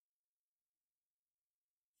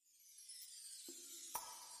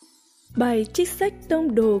Bài trích sách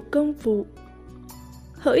tông đồ công vụ.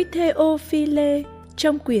 Hỡi Theophile,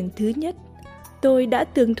 trong quyển thứ nhất, tôi đã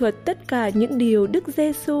tường thuật tất cả những điều Đức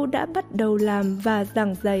Giêsu đã bắt đầu làm và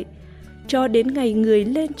giảng dạy cho đến ngày Người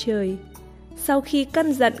lên trời. Sau khi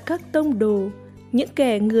căn dặn các tông đồ, những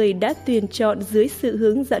kẻ Người đã tuyển chọn dưới sự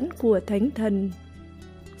hướng dẫn của Thánh Thần.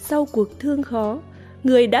 Sau cuộc thương khó,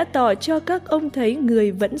 Người đã tỏ cho các ông thấy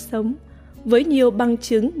Người vẫn sống. Với nhiều bằng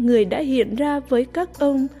chứng, Người đã hiện ra với các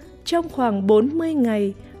ông trong khoảng 40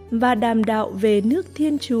 ngày và đàm đạo về nước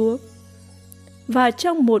Thiên Chúa. Và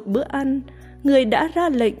trong một bữa ăn, Người đã ra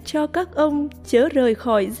lệnh cho các ông chớ rời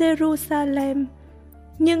khỏi Jerusalem,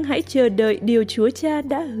 nhưng hãy chờ đợi điều Chúa Cha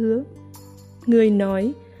đã hứa. Người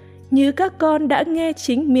nói, như các con đã nghe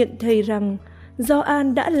chính miệng Thầy rằng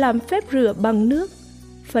Gioan đã làm phép rửa bằng nước,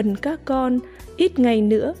 phần các con, ít ngày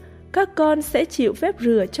nữa, các con sẽ chịu phép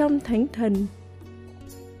rửa trong Thánh Thần.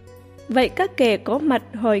 Vậy các kẻ có mặt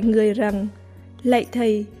hỏi Người rằng, lạy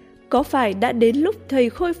Thầy, có phải đã đến lúc Thầy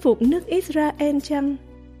khôi phục nước Israel chăng?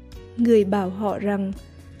 Người bảo họ rằng,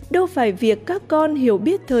 đâu phải việc các con hiểu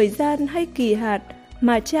biết thời gian hay kỳ hạn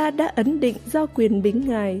mà Cha đã ấn định do quyền bính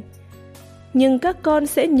Ngài. Nhưng các con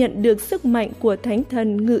sẽ nhận được sức mạnh của Thánh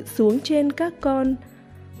Thần ngự xuống trên các con,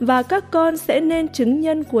 và các con sẽ nên chứng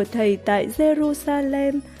nhân của Thầy tại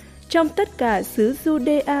Jerusalem, trong tất cả xứ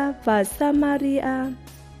Judea và Samaria,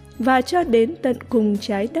 và cho đến tận cùng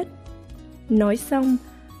trái đất. Nói xong,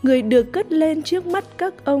 Người được cất lên trước mắt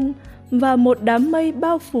các ông, và một đám mây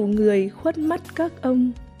bao phủ Người khuất mắt các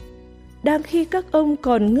ông. Đang khi các ông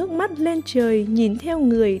còn ngước mắt lên trời nhìn theo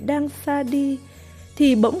Người đang xa đi,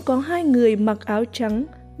 thì bỗng có hai người mặc áo trắng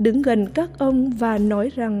đứng gần các ông và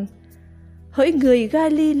nói rằng, hỡi người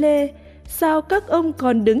Galile, sao các ông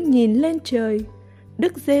còn đứng nhìn lên trời?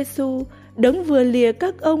 Đức Giêsu, đấng vừa lìa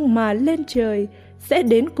các ông mà lên trời, sẽ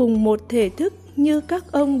đến cùng một thể thức như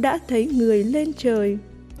các ông đã thấy Người lên trời.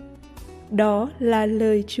 Đó là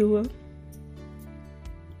lời Chúa.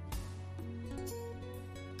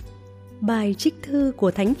 Bài trích thư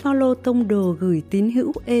của Thánh Phaolô tông đồ gửi tín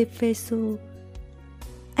hữu Ê-phê-sô.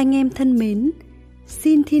 Anh em thân mến,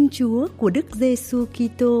 xin Thiên Chúa của Đức Giêsu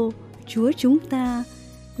Kitô, Chúa chúng ta,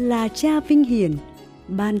 là Cha vinh hiển,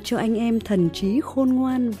 ban cho anh em thần trí khôn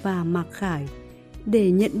ngoan và mặc khải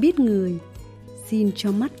để nhận biết Người. Xin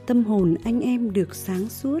cho mắt tâm hồn anh em được sáng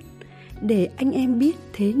suốt, để anh em biết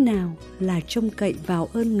thế nào là trông cậy vào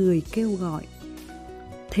ơn Người kêu gọi,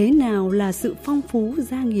 thế nào là sự phong phú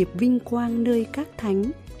gia nghiệp vinh quang nơi các thánh,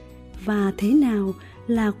 và thế nào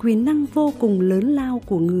là quyền năng vô cùng lớn lao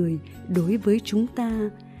của Người đối với chúng ta,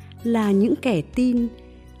 là những kẻ tin,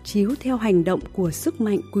 chiếu theo hành động của sức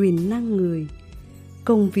mạnh quyền năng Người.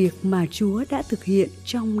 Công việc mà Chúa đã thực hiện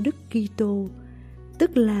trong Đức Kitô,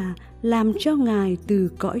 tức là làm cho Ngài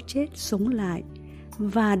từ cõi chết sống lại,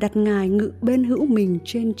 và đặt Ngài ngự bên hữu mình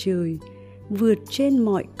trên trời, vượt trên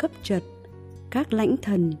mọi cấp trật, các lãnh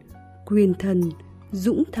thần, quyền thần,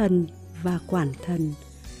 dũng thần và quản thần,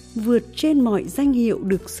 vượt trên mọi danh hiệu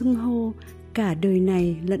được xưng hô, cả đời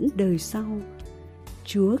này lẫn đời sau.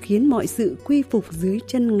 Chúa khiến mọi sự quy phục dưới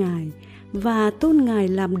chân Ngài, và tôn Ngài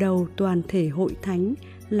làm đầu toàn thể hội thánh,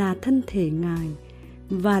 là thân thể Ngài,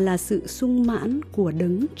 và là sự sung mãn của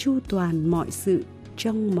đấng chu toàn mọi sự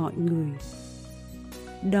trong mọi người.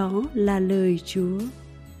 Đó là lời Chúa.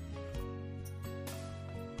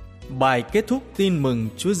 Bài kết thúc tin mừng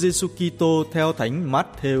Chúa Giêsu Kitô theo Thánh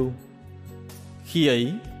Mát-thêu. Khi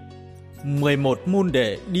ấy, 11 môn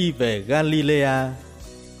đệ đi về Galilea,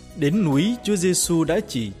 đến núi Chúa Giêsu đã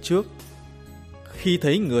chỉ trước. Khi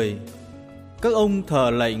thấy Người, các ông thờ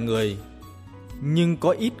lạy Người, nhưng có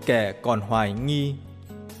ít kẻ còn hoài nghi.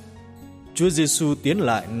 Chúa Giêsu tiến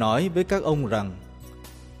lại nói với các ông rằng,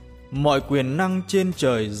 mọi quyền năng trên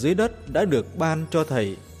trời dưới đất đã được ban cho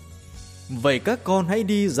Thầy. Vậy các con hãy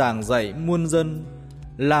đi giảng dạy muôn dân,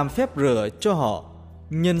 làm phép rửa cho họ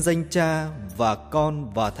nhân danh Cha và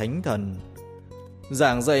Con và Thánh Thần,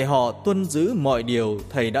 giảng dạy họ tuân giữ mọi điều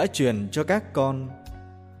Thầy đã truyền cho các con.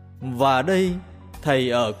 Và đây, Thầy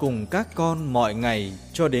ở cùng các con mọi ngày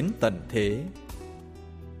cho đến tận thế.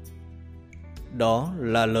 Đó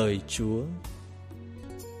là lời Chúa.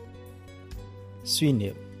 Suy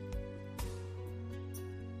niệm.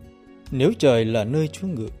 Nếu trời là nơi Chúa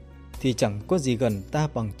ngự, thì chẳng có gì gần ta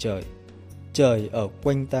bằng trời. Trời ở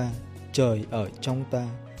quanh ta, trời ở trong ta,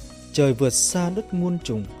 trời vượt xa đất muôn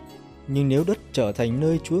trùng. Nhưng nếu đất trở thành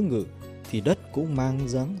nơi Chúa ngự, thì đất cũng mang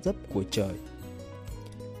dáng dấp của trời.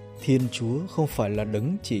 Thiên Chúa không phải là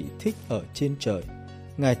đấng chỉ thích ở trên trời.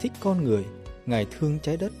 Ngài thích con người, Ngài thương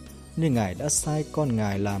trái đất, nên Ngài đã sai con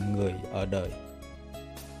Ngài làm người ở đời.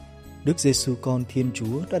 Đức Giêsu con Thiên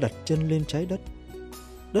Chúa đã đặt chân lên trái đất.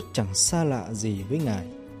 Đất chẳng xa lạ gì với Ngài,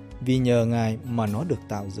 vì nhờ Ngài mà nó được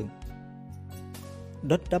tạo dựng.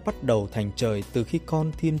 Đất đã bắt đầu thành trời từ khi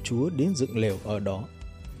con Thiên Chúa đến dựng lều ở đó.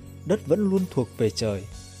 Đất vẫn luôn thuộc về trời,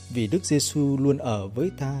 vì Đức Giêsu luôn ở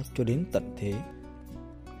với ta cho đến tận thế.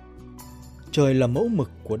 Trời là mẫu mực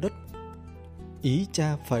của đất. Ý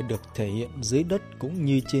Cha phải được thể hiện dưới đất cũng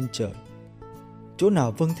như trên trời. Chỗ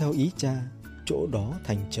nào vâng theo ý Cha, chỗ đó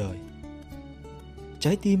thành trời.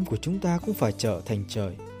 Trái tim của chúng ta cũng phải trở thành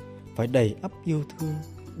trời, phải đầy ắp yêu thương,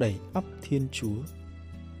 đầy ắp Thiên Chúa.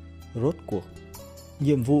 Rốt cuộc,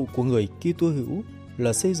 nhiệm vụ của người Kitô hữu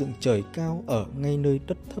là xây dựng trời cao ở ngay nơi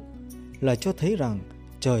đất thấp, là cho thấy rằng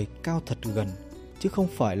trời cao thật gần, chứ không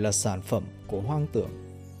phải là sản phẩm của hoang tưởng.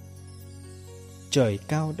 Trời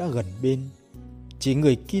cao đã gần bên, chỉ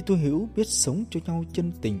người Kitô hữu biết sống cho nhau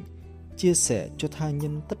chân tình, chia sẻ cho tha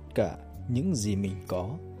nhân tất cả những gì mình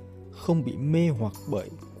có, không bị mê hoặc bởi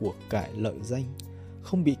của cải lợi danh,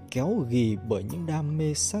 không bị kéo ghì bởi những đam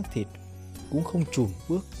mê xác thịt, cũng không chùn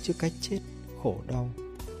bước trước cái chết khổ đau.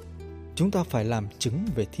 Chúng ta phải làm chứng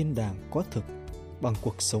về thiên đàng có thực bằng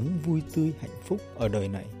cuộc sống vui tươi hạnh phúc ở đời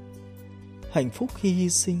này. Hạnh phúc khi hy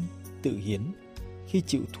sinh, tự hiến, khi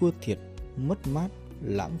chịu thua thiệt, mất mát,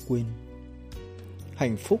 lãng quên.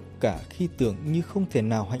 Hạnh phúc cả khi tưởng như không thể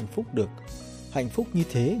nào hạnh phúc được. Hạnh phúc như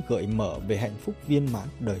thế gợi mở về hạnh phúc viên mãn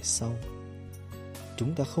đời sau.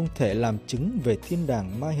 Chúng ta không thể làm chứng về thiên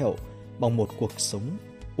đàng mai hậu bằng một cuộc sống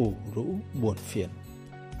ủ rũ buồn phiền.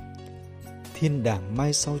 Thiên đàng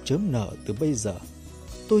mai sau chớm nở từ bây giờ.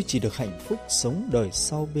 Tôi chỉ được hạnh phúc sống đời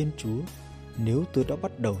sau bên Chúa nếu tôi đã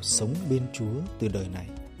bắt đầu sống bên Chúa từ đời này.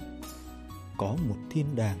 Có một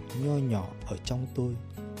thiên đàng nho nhỏ ở trong tôi.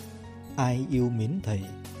 Ai yêu mến Thầy,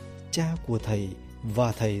 Cha của Thầy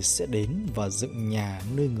và Thầy sẽ đến và dựng nhà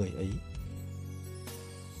nơi người ấy.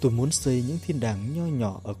 Tôi muốn xây những thiên đàng nho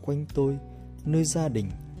nhỏ ở quanh tôi, nơi gia đình,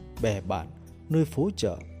 bè bạn, nơi phố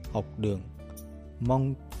chợ, học đường.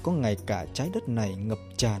 Mong có ngày cả trái đất này ngập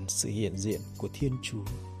tràn sự hiện diện của Thiên Chúa.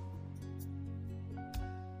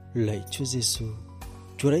 Lạy Chúa Giêsu,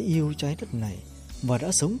 Chúa đã yêu trái đất này và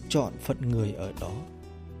đã sống trọn phận người ở đó.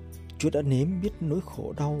 Chúa đã nếm biết nỗi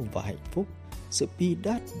khổ đau và hạnh phúc, sự bi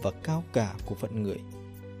đát và cao cả của phận người.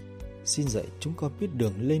 Xin dạy chúng con biết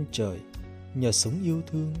đường lên trời, nhờ sống yêu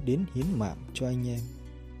thương đến hiến mạng cho anh em.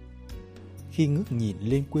 Khi ngước nhìn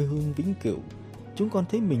lên quê hương vĩnh cửu, chúng con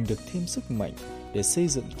thấy mình được thêm sức mạnh để xây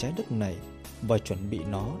dựng trái đất này và chuẩn bị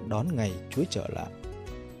nó đón ngày Chúa trở lại.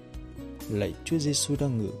 Lạy Chúa Giêsu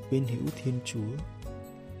đang ngự bên hữu Thiên Chúa,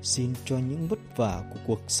 xin cho những vất vả của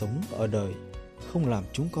cuộc sống ở đời không làm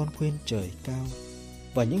chúng con quên trời cao,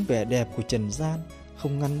 và những vẻ đẹp của trần gian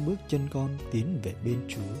không ngăn bước chân con tiến về bên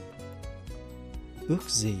Chúa. Ước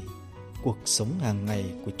gì cuộc sống hàng ngày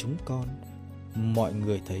của chúng con, mọi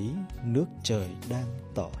người thấy nước trời đang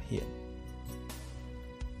tỏ hiện.